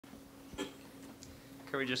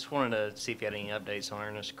Kirby, just wanted to see if you had any updates on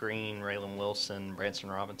Ernest Green, Raylan Wilson,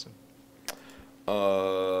 Branson Robinson.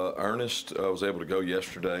 Ernest was able to go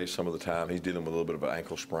yesterday some of the time. He's dealing with a little bit of an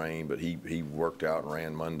ankle sprain, but he worked out and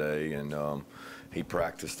ran Monday, and he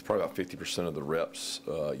practiced probably about 50% of the reps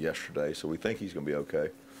yesterday, so we think he's going to be okay.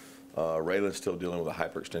 Raylan's still dealing with a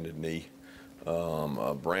hyperextended knee.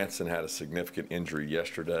 Branson had a significant injury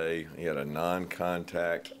yesterday. He had a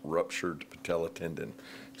non-contact ruptured patella tendon,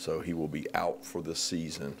 so he will be out for the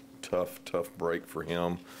season. Tough break for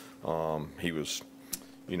him. He was,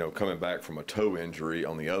 coming back from a toe injury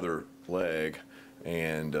on the other leg,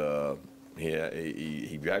 and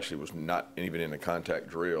he actually was not even in a contact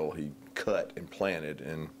drill. He cut and planted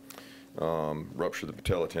and ruptured the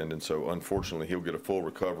patella tendon. So unfortunately, he'll get a full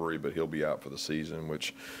recovery, but he'll be out for the season,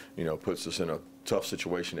 which puts us in a tough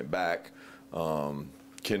situation at back.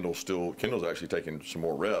 Kendall's actually taking some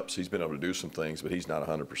more reps. He's been able to do some things, but he's not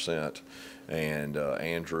 100%. And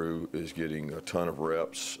Andrew is getting a ton of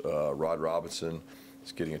reps. Rod Robinson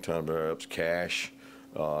is getting a ton of reps. Cash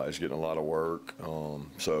is getting a lot of work.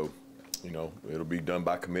 So it'll be done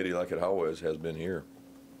by committee like it always has been here.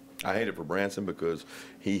 I hate it for Branson because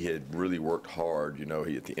he had really worked hard.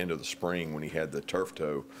 He at the end of the spring when he had the turf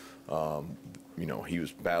toe, he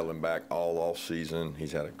was battling back all off season.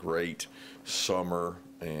 He's had a great summer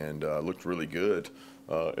and looked really good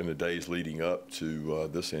in the days leading up to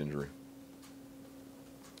this injury.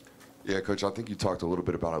 Yeah, Coach, I think you talked a little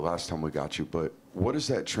bit about it last time we got you, but what does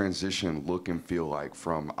that transition look and feel like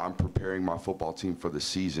from I'm preparing my football team for the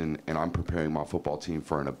season and I'm preparing my football team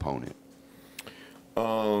for an opponent?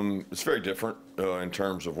 It's very different in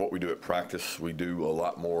terms of what we do at practice. We do a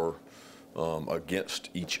lot more against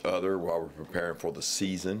each other while we're preparing for the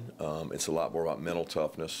season. It's a lot more about mental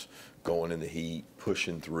toughness, going in the heat,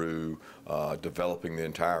 pushing through, developing the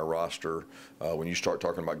entire roster. When you start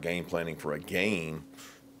talking about game planning for a game,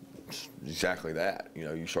 it's exactly that.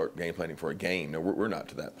 You start game planning for a game. Now we're not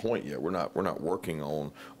to that point yet. We're not working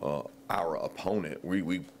on our opponent.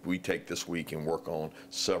 We take this week and work on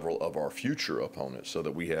several of our future opponents so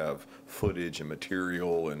that we have footage and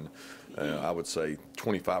material. And I would say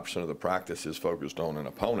 25% of the practice is focused on an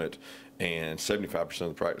opponent, and 75% of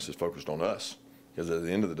the practice is focused on us. Because at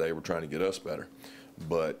the end of the day, we're trying to get us better.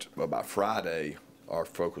 But by Friday, our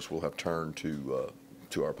focus will have turned to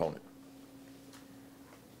our opponent.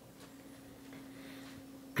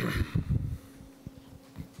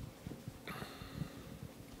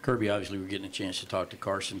 Kirby, obviously we're getting a chance to talk to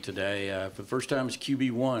Carson today. For the first time as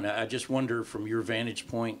QB1, I just wonder from your vantage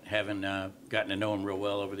point, having gotten to know him real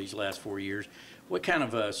well over these last 4 years, what kind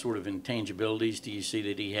of sort of intangibilities do you see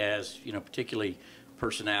that he has, particularly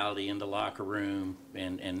personality in the locker room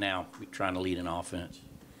and now trying to lead an offense?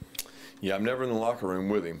 Yeah, I'm never in the locker room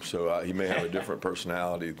with him, so he may have a different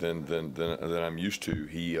personality than I'm used to.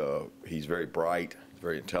 He's very bright,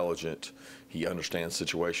 very intelligent. He understands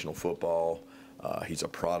situational football. He's a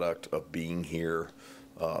product of being here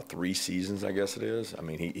 3 seasons, I guess it is. I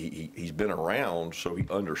mean, he's been around, so he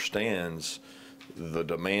understands the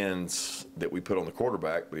demands that we put on the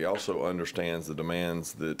quarterback, but he also understands the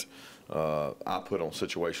demands that I put on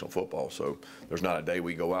situational football. So there's not a day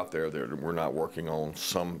we go out there that we're not working on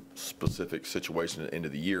some specific situation at the end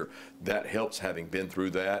of the year. That helps, having been through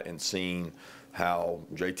that and seeing how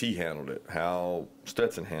JT handled it, how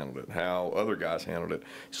Stetson handled it, how other guys handled it.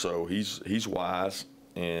 So he's wise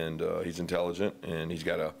and he's intelligent, and he's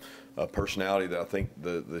got a personality that I think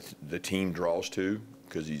the team draws to,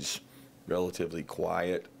 because he's relatively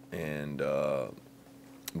quiet and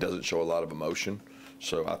doesn't show a lot of emotion.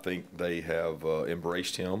 So I think they have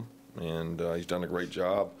embraced him, and he's done a great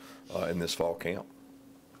job in this fall camp.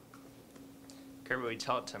 Kirby, we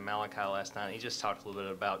talked to Malachi last night. He just talked a little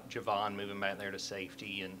bit about Javon moving back there to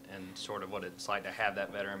safety and sort of what it's like to have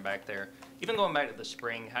that veteran back there. Even going back to the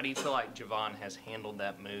spring, how do you feel like Javon has handled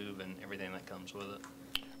that move and everything that comes with it?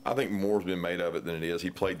 I think more's been made of it than it is. He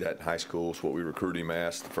played that in high school. It's what we recruited him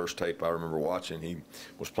as. The first tape I remember watching, he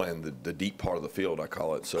was playing the deep part of the field, I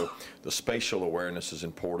call it. So the spatial awareness is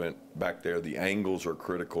important back there. The angles are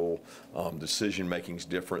critical. Decision-making is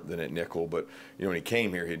different than at nickel. But, when he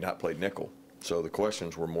came here, he had not played nickel. So the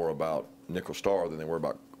questions were more about nickel star than they were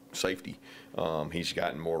about safety. He's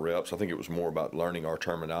gotten more reps. I think it was more about learning our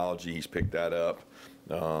terminology. He's picked that up.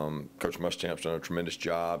 Coach Muschamp's done a tremendous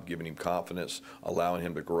job giving him confidence, allowing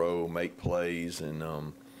him to grow, make plays,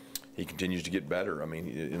 and he continues to get better. I mean,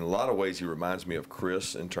 in a lot of ways, he reminds me of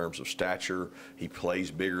Chris in terms of stature. He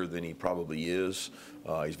plays bigger than he probably is.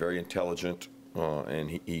 He's very intelligent,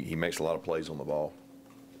 and he makes a lot of plays on the ball.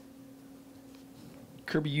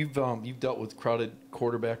 Kirby, you've dealt with crowded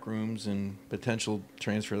quarterback rooms and potential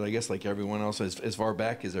transfers, I guess, like everyone else, as far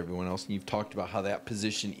back as everyone else. And you've talked about how that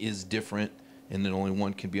position is different, and that only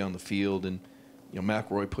one can be on the field. And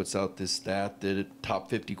McElroy puts out this stat that top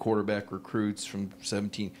 50 quarterback recruits from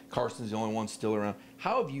 17. Carson's the only one still around.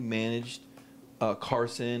 How have you managed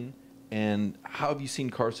Carson, and how have you seen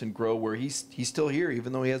Carson grow where he's still here,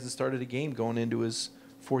 even though he hasn't started a game going into his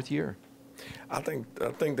 4th year? I think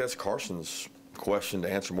that's Carson's question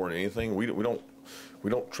to answer more than anything. We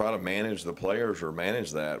don't try to manage the players or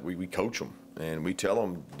manage that. We coach them, and we tell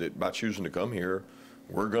them that by choosing to come here,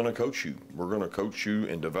 we're going to coach you. We're going to coach you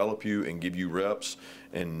and develop you and give you reps.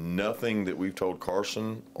 And nothing that we've told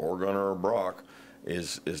Carson or Gunnar or Brock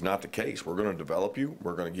is not the case. We're going to develop you.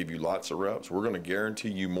 We're going to give you lots of reps. We're going to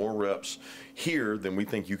guarantee you more reps here than we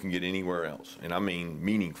think you can get anywhere else. And I mean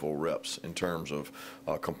meaningful reps in terms of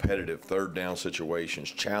competitive third down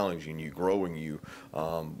situations, challenging you, growing you,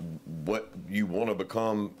 what you want to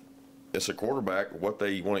become as a quarterback, what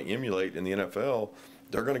they want to emulate in the NFL.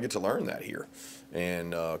 They're going to get to learn that here.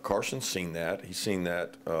 And Carson's seen that. He's seen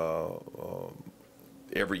that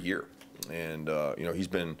every year. And he's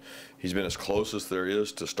been as close as there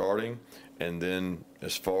is to starting, and then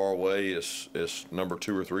as far away as number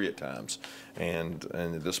 2 or 3 at times. And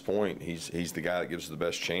at this point, he's the guy that gives the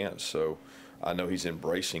best chance. So I know he's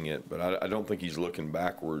embracing it, but I don't think he's looking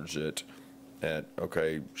backwards at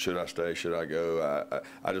okay, should I stay, should I go?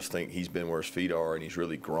 I just think he's been where his feet are, and he's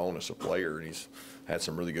really grown as a player, and he's had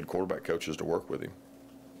some really good quarterback coaches to work with him.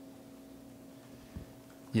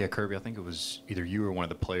 Yeah, Kirby, I think it was either you or one of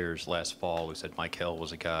the players last fall who said Mike Hell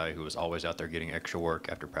was a guy who was always out there getting extra work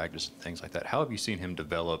after practice and things like that. How have you seen him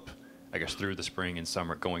develop, I guess, through the spring and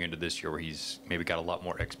summer going into this year where he's maybe got a lot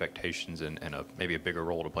more expectations and maybe a bigger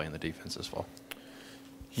role to play in the defense this fall?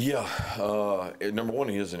 Yeah, Number one,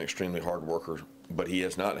 he is an extremely hard worker, but he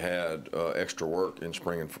has not had extra work in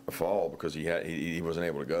spring and fall because he wasn't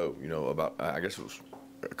able to go. About I guess it was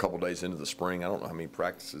a couple days into the spring. I don't know how many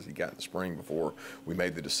practices he got in the spring before we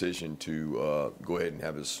made the decision to go ahead and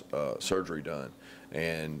have his surgery done.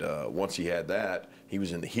 And once he had that, he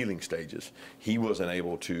was in the healing stages. He wasn't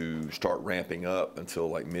able to start ramping up until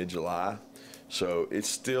like mid-July. So it's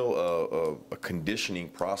still a conditioning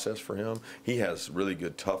process for him. He has really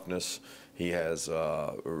good toughness. He has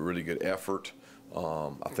really good effort.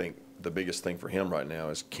 I think the biggest thing for him right now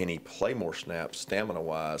is, can he play more snaps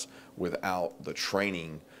stamina-wise without the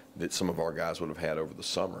training that some of our guys would have had over the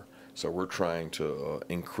summer. So we're trying to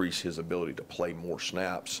increase his ability to play more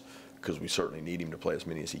snaps because we certainly need him to play as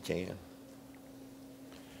many as he can.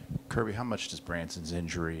 Kirby, how much does Branson's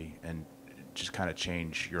injury and just kind of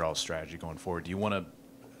change your all strategy going forward? Do you want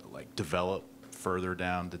to develop further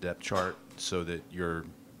down the depth chart so that you're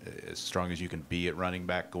as strong as you can be at running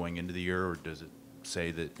back going into the year, or does it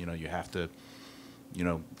say that you have to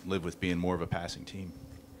live with being more of a passing team?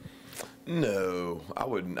 No, I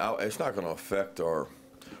wouldn't. It's not going to affect our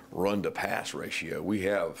run to pass ratio. We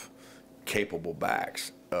have capable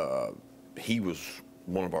backs. He was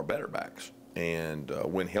one of our better backs, and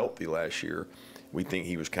when healthy last year, we think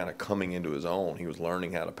he was kind of coming into his own. He was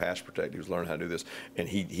learning how to pass protect. He was learning how to do this, and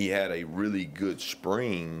he had a really good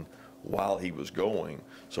spring while he was going.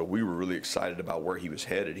 So we were really excited about where he was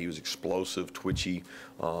headed. He was explosive, twitchy,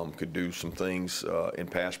 could do some things in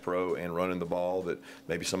pass pro and running the ball that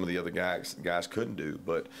maybe some of the other guys couldn't do.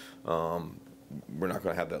 But we're not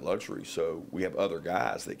going to have that luxury. So we have other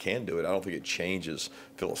guys that can do it. I don't think it changes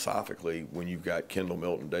philosophically when you've got Kendall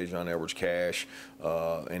Milton, Dejon Edwards-Cash,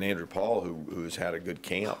 and Andrew Paul, who has had a good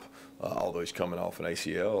camp, although he's coming off an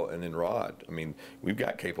ACL, and then Rod. I mean, we've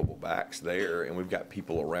got capable backs there, and we've got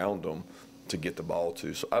people around them to get the ball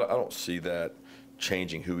to. So I don't see that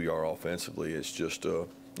changing who we are offensively. It's just,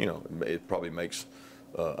 it probably makes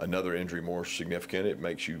another injury more significant. It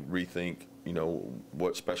makes you rethink,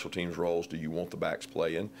 what special teams roles do you want the backs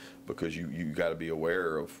playing, because you got to be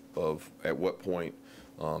aware of at what point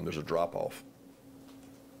there's a drop-off.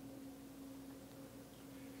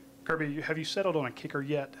 Kirby, have you settled on a kicker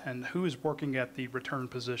yet? And who is working at the return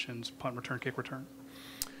positions, punt return, kick return?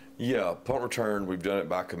 Yeah, punt return, we've done it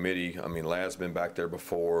by committee. I mean, Lad's been back there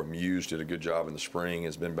before. Muse did a good job in the spring,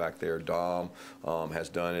 has been back there. Dom has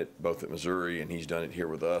done it both at Missouri, and he's done it here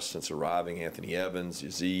with us since arriving. Anthony Evans,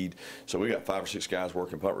 Yazid. So we got 5 or 6 guys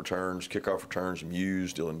working punt returns, kickoff returns.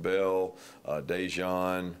 Muse, Dylan Bell,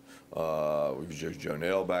 Dejon. We've just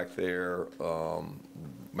Jonell back there.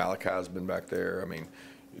 Malachi's been back there. I mean,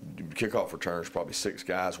 kickoff returns probably 6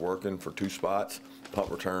 guys working for 2 spots. Punt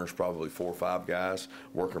returns probably 4 or 5 guys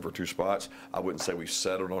working for 2 spots. I wouldn't say we've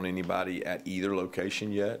settled on anybody at either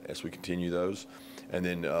location yet as we continue those. And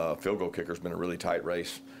then field goal kicker's been a really tight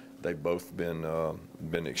race. They've both been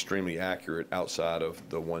extremely accurate outside of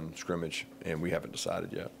the one scrimmage, and we haven't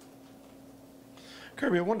decided yet.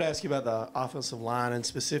 Kirby, I wanted to ask you about the offensive line and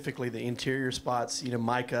specifically the interior spots. You know,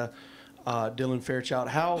 Micah, Dylan Fairchild.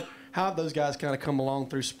 How have those guys kind of come along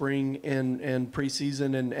through spring and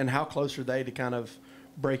preseason, and how close are they to kind of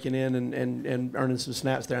breaking in and earning some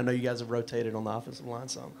snaps there? I know you guys have rotated on the offensive line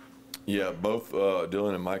some. Yeah, both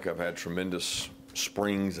Dylan and Micah have had tremendous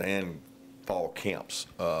springs and fall camps.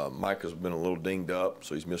 Micah's been a little dinged up,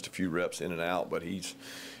 so he's missed a few reps in and out, but he's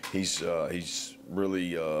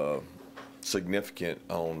really significant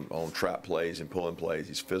on trap plays and pulling plays.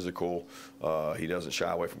 He's physical. He doesn't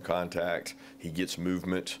shy away from contact. He gets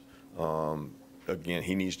movement. Again,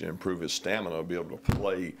 he needs to improve his stamina to be able to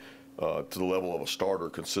play to the level of a starter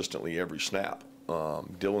consistently every snap.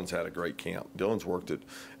 Dylan's had a great camp. Dylan's worked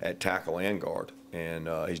at tackle and guard, and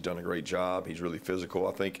he's done a great job. He's really physical.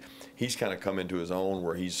 I think he's kind of come into his own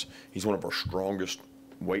where he's one of our strongest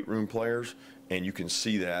weight room players, and you can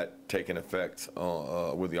see that taking effect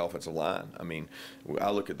with the offensive line. I mean, I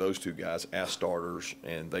look at those two guys as starters,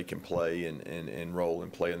 and they can play and roll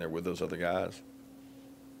and play in there with those other guys.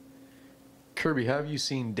 Kirby, how have you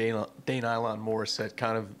seen Dane Ilon Morissette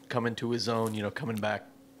kind of come into his own, you know, coming back,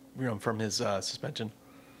 you know, from his suspension?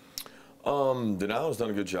 Denial's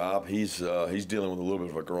done a good job. He's dealing with a little bit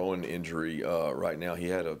of a growing injury right now. He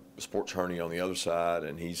had a sports hernia on the other side,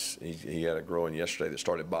 and he had a growing yesterday that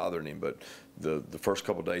started bothering him. But the first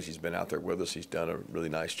couple of days he's been out there with us, he's done a really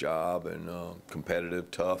nice job and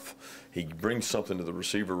competitive, tough. He brings something to the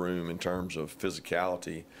receiver room in terms of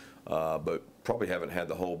physicality, but probably haven't had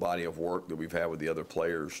the whole body of work that we've had with the other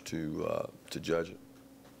players to judge it.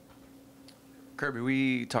 Kirby,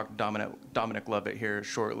 we talked Dominic Lovett here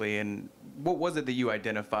shortly, and what was it that you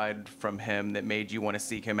identified from him that made you want to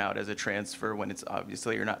seek him out as a transfer when it's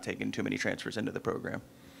obviously you're not taking too many transfers into the program?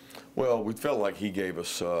 Well, we felt like he gave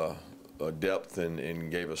us a depth and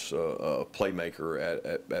gave us a playmaker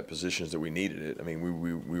at positions that we needed it. I mean,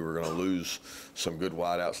 we were going to lose some good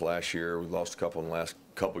wideouts last year. We lost a couple in the last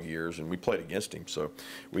couple of years, and we played against him. So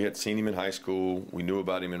we had seen him in high school. We knew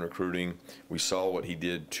about him in recruiting. We saw what he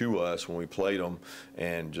did to us when we played him,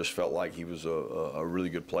 and just felt like he was a really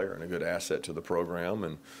good player and a good asset to the program.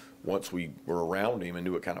 And once we were around him and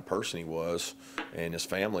knew what kind of person he was and his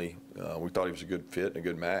family, we thought he was a good fit and a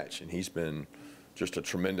good match. And he's been just a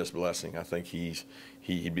tremendous blessing. I think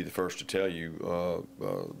he'd be the first to tell you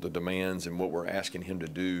the demands and what we're asking him to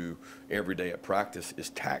do every day at practice is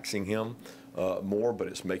taxing him more, but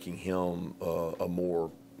it's making him a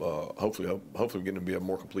more hopefully getting to be a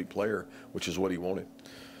more complete player, which is what he wanted.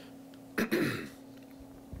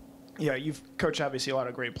 Yeah, you've coached obviously a lot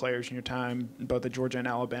of great players in your time, both at Georgia and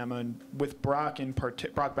Alabama, and with Brock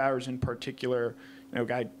Bowers in particular, you know,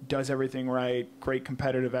 guy does everything right, great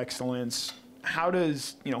competitive excellence. How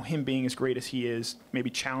does, you know, him being as great as he is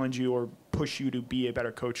maybe challenge you or push you to be a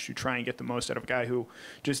better coach to try and get the most out of a guy who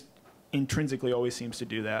just intrinsically always seems to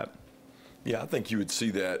do that? Yeah, I think you would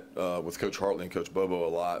see that with Coach Hartley and Coach Bobo a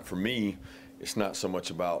lot. For me, it's not so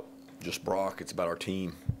much about just Brock, it's about our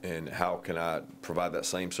team and how can I provide that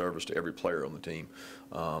same service to every player on the team.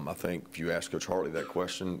 I think if you ask Coach Hartley that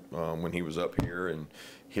question when he was up here, and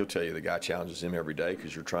he'll tell you the guy challenges him every day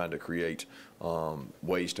because you're trying to create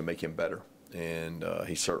ways to make him better. And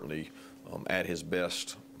he's certainly at his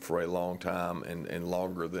best for a long time and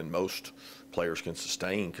longer than most players can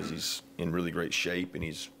sustain because he's in really great shape and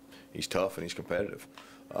he's tough and he's competitive.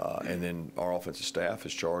 And then our offensive staff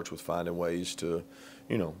is charged with finding ways to,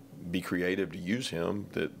 you know, be creative to use him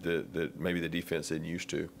that maybe the defense isn't used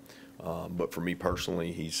to. But for me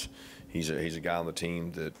personally, he's a guy on the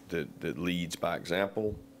team that leads by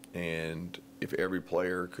example. And if every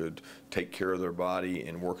player could take care of their body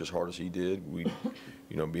and work as hard as he did, we'd,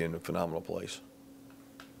 you know, be in a phenomenal place.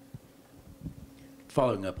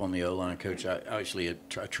 Following up on the O-line, Coach, obviously a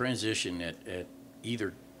transition at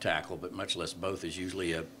either tackle, but much less both, is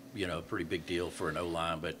usually a pretty big deal for an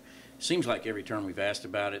O-line. But it seems like every turn we've asked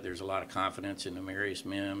about it, there's a lot of confidence in Amarius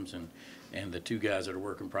Mims and the two guys that are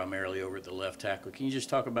working primarily over at the left tackle. Can you just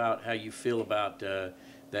talk about how you feel about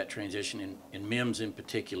that transition and Mims in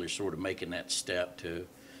particular, sort of making that step to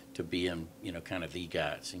being, you know, kind of the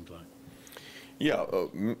guy, it seems like? Yeah,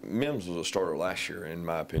 Mims was a starter last year, in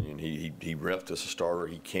my opinion. He repped as a starter.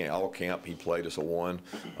 All camp he played as a one.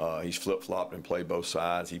 He's flip-flopped and played both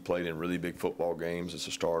sides. He played in really big football games as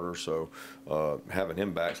a starter. So having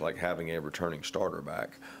him back is like having a returning starter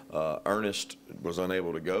back. Ernest was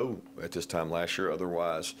unable to go at this time last year.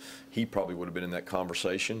 Otherwise, he probably would have been in that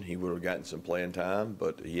conversation. He would have gotten some playing time,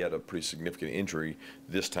 but he had a pretty significant injury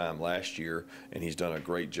this time last year, and he's done a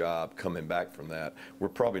great job coming back from that. We're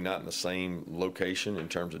probably not in the same location in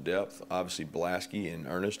terms of depth. Obviously, Blasky and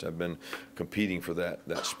Ernest have been competing for that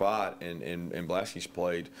spot, and Blasky's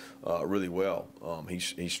played really well.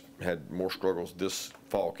 He's had more struggles this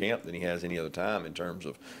fall camp than he has any other time in terms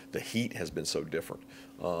of the heat has been so different.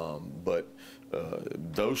 But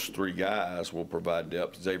those three guys will provide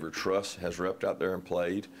depth. Xavier Truss has repped out there and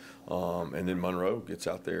played, and then Monroe gets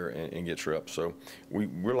out there and gets reps. So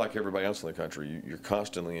we're like everybody else in the country. You're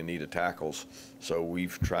constantly in need of tackles. So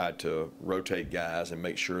we've tried to rotate guys and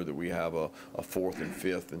make sure that we have a fourth and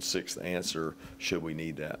fifth and sixth answer should we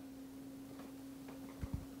need that.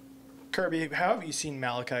 Kirby, how have you seen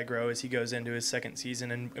Malachi grow as he goes into his second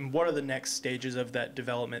season, and what are the next stages of that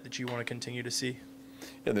development that you want to continue to see?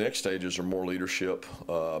 Yeah, the next stages are more leadership,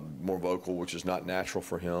 more vocal, which is not natural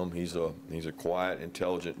for him. He's a quiet,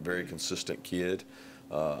 intelligent, very consistent kid.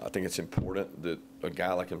 I think it's important that a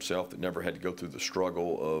guy like himself that never had to go through the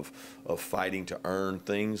struggle of fighting to earn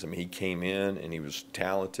things. I mean, he came in and he was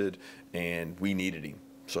talented, and we needed him.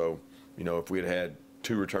 So, you know, if we had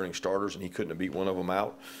two returning starters and he couldn't have beat one of them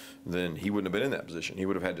out, then he wouldn't have been in that position. He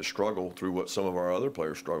would have had to struggle through what some of our other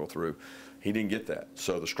players struggle through. He didn't get that.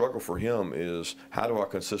 So the struggle for him is, how do I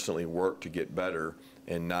consistently work to get better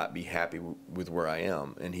and not be happy with where I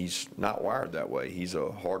am? And he's not wired that way. He's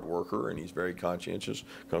a hard worker, and he's very conscientious,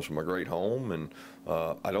 comes from a great home, and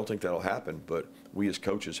I don't think that'll happen. But we as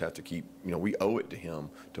coaches have to keep, you know, we owe it to him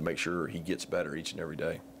to make sure he gets better each and every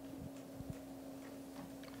day.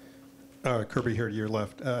 Kirby here to your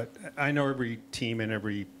left. I know every team and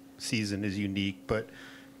every season is unique, but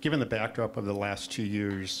given the backdrop of the last 2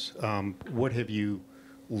 years, what have you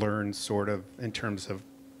learned sort of in terms of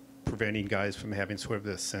preventing guys from having sort of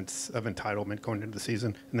this sense of entitlement going into the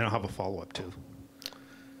season? And then I'll have a follow-up too.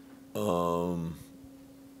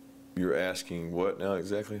 You're asking what now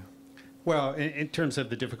exactly? Well, in terms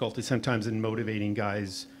of the difficulty sometimes in motivating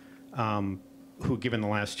guys who, given the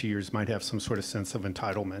last 2 years, might have some sort of sense of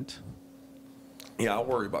entitlement. Yeah, I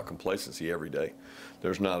worry about complacency every day.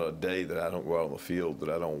 There's not a day that I don't go out on the field that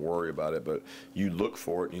I don't worry about it, but you look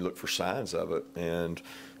for it and you look for signs of it, and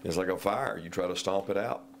it's like a fire. You try to stomp it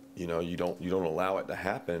out. You know, you don't allow it to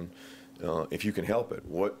happen if you can help it.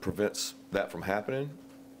 What prevents that from happening?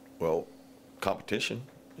 Well, competition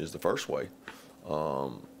is the first way.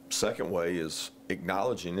 Second way is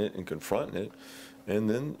acknowledging it and confronting it. And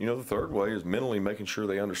then, you know, the third way is mentally making sure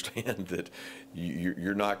they understand that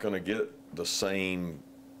you're not going to get the same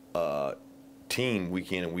team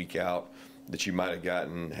week in and week out that you might have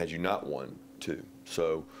gotten had you not won two.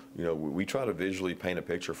 So, you know, we try to visually paint a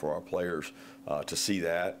picture for our players to see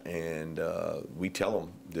that, and we tell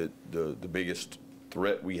them that the biggest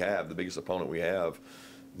threat we have, the biggest opponent we have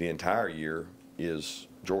the entire year is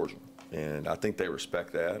Georgia. And I think they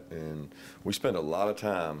respect that, and we spend a lot of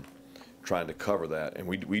time trying to cover that, and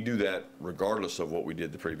we do that regardless of what we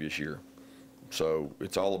did the previous year. So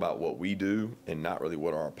it's all about what we do and not really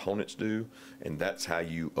what our opponents do, and that's how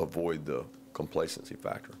you avoid the complacency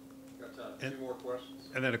factor. Got time for 2 more questions.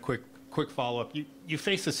 And then a quick follow-up. You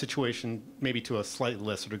faced a situation maybe to a slightly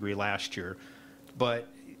lesser degree last year, but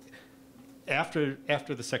after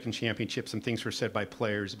the second championship, some things were said by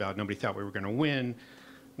players about nobody thought we were going to win.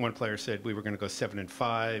 One player said we were going to go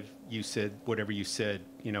 7-5. You said whatever you said,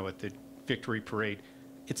 you know, at the victory parade.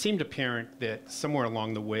 It seemed apparent that somewhere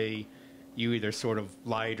along the way, you either sort of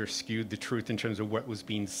lied or skewed the truth in terms of what was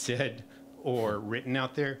being said or written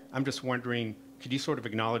out there. I'm just wondering, could you sort of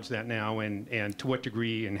acknowledge that now, and to what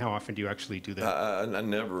degree and how often do you actually do that? I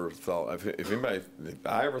never thought, if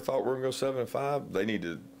I ever thought we were going to go 7-5,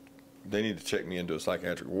 they need to check me into a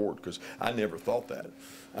psychiatric ward, because I never thought that.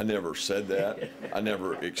 I never said that. I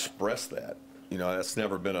never expressed that. You know, that's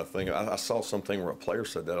never been a thing. I saw something where a player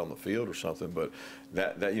said that on the field or something, but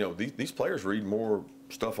that you know, these players read more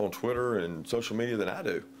stuff on Twitter and social media than I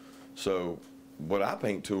do. So what I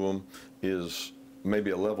paint to them is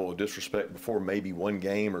maybe a level of disrespect before maybe 1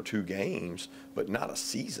 game or 2 games, but not a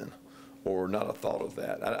season or not a thought of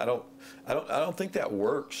that. I don't think that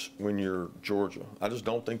works when you're Georgia. I just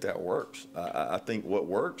don't think that works. I think what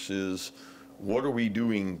works is, what are we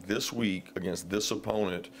doing this week against this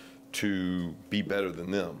opponent to be better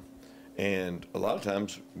than them? And a lot of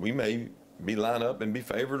times we may be line up and be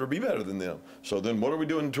favored or be better than them. So then what are we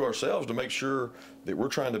doing to ourselves to make sure that we're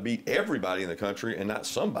trying to beat everybody in the country and not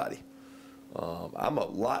somebody? I'm a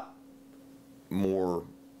lot more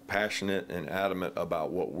passionate and adamant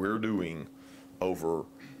about what we're doing over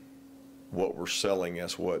what we're selling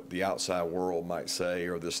as what the outside world might say,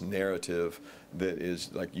 or this narrative that is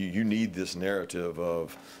like you need this narrative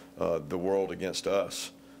of the world against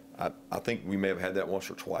us. I think we may have had that once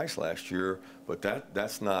or twice last year, but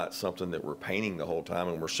that's not something that we're painting the whole time,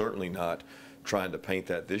 and we're certainly not trying to paint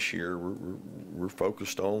that this year. We're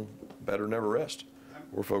focused on better, never rest.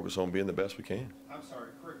 We're focused on being the best we can. I'm sorry,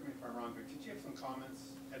 correct me if I'm wrong, but did you have some comments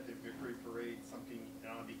at the victory parade, something, I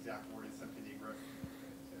don't know the exact word, something to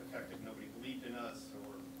the effect of nobody believed in us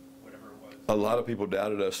or whatever it was? A lot of people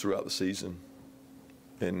doubted us throughout the season.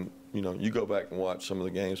 And, you know, you go back and watch some of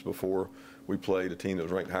the games before we played a team that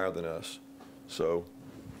was ranked higher than us. So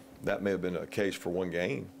that may have been a case for one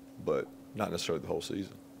game, but not necessarily the whole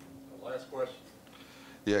season. Last question.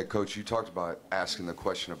 Yeah, Coach, you talked about asking the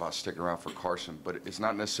question about sticking around for Carson, but it's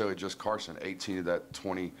not necessarily just Carson. 18 of that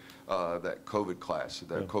 20, that COVID class,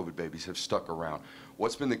 that COVID babies have stuck around.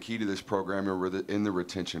 What's been the key to this program in the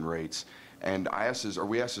retention rates? And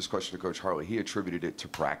we asked this question to Coach Harley. He attributed it to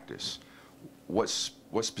practice. What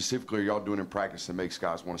specifically are y'all doing in practice that makes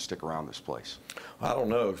guys want to stick around this place? I don't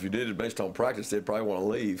know. If you did it based on practice, they'd probably want to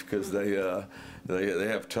leave because they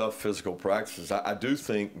have tough physical practices. I do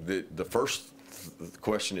think that the first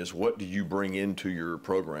question is, what do you bring into your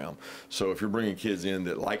program? So if you're bringing kids in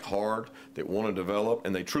that like hard, that want to develop,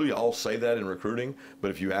 and they truly all say that in recruiting, but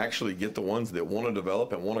if you actually get the ones that want to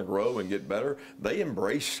develop and want to grow and get better, they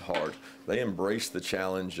embrace hard. They embrace the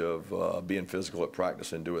challenge of being physical at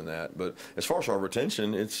practice and doing that. But as far as our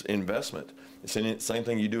retention, it's investment. It's the same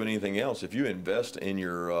thing you do in anything else. If you invest in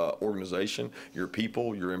your organization, your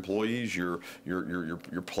people, your employees, your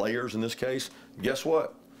players in this case, guess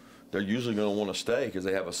what? They're usually going to want to stay because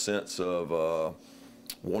they have a sense of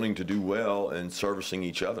wanting to do well and servicing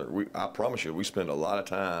each other. I promise you, we spend a lot of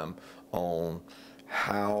time on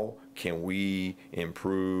how can we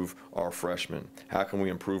improve our freshmen? How can we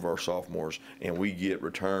improve our sophomores? And we get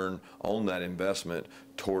return on that investment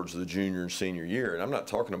towards the junior and senior year. And I'm not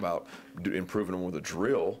talking about improving them with a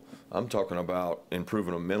drill. I'm talking about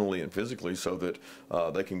improving them mentally and physically so that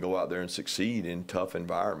they can go out there and succeed in tough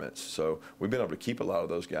environments. So we've been able to keep a lot of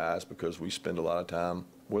those guys because we spend a lot of time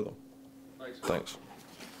with them. Thanks.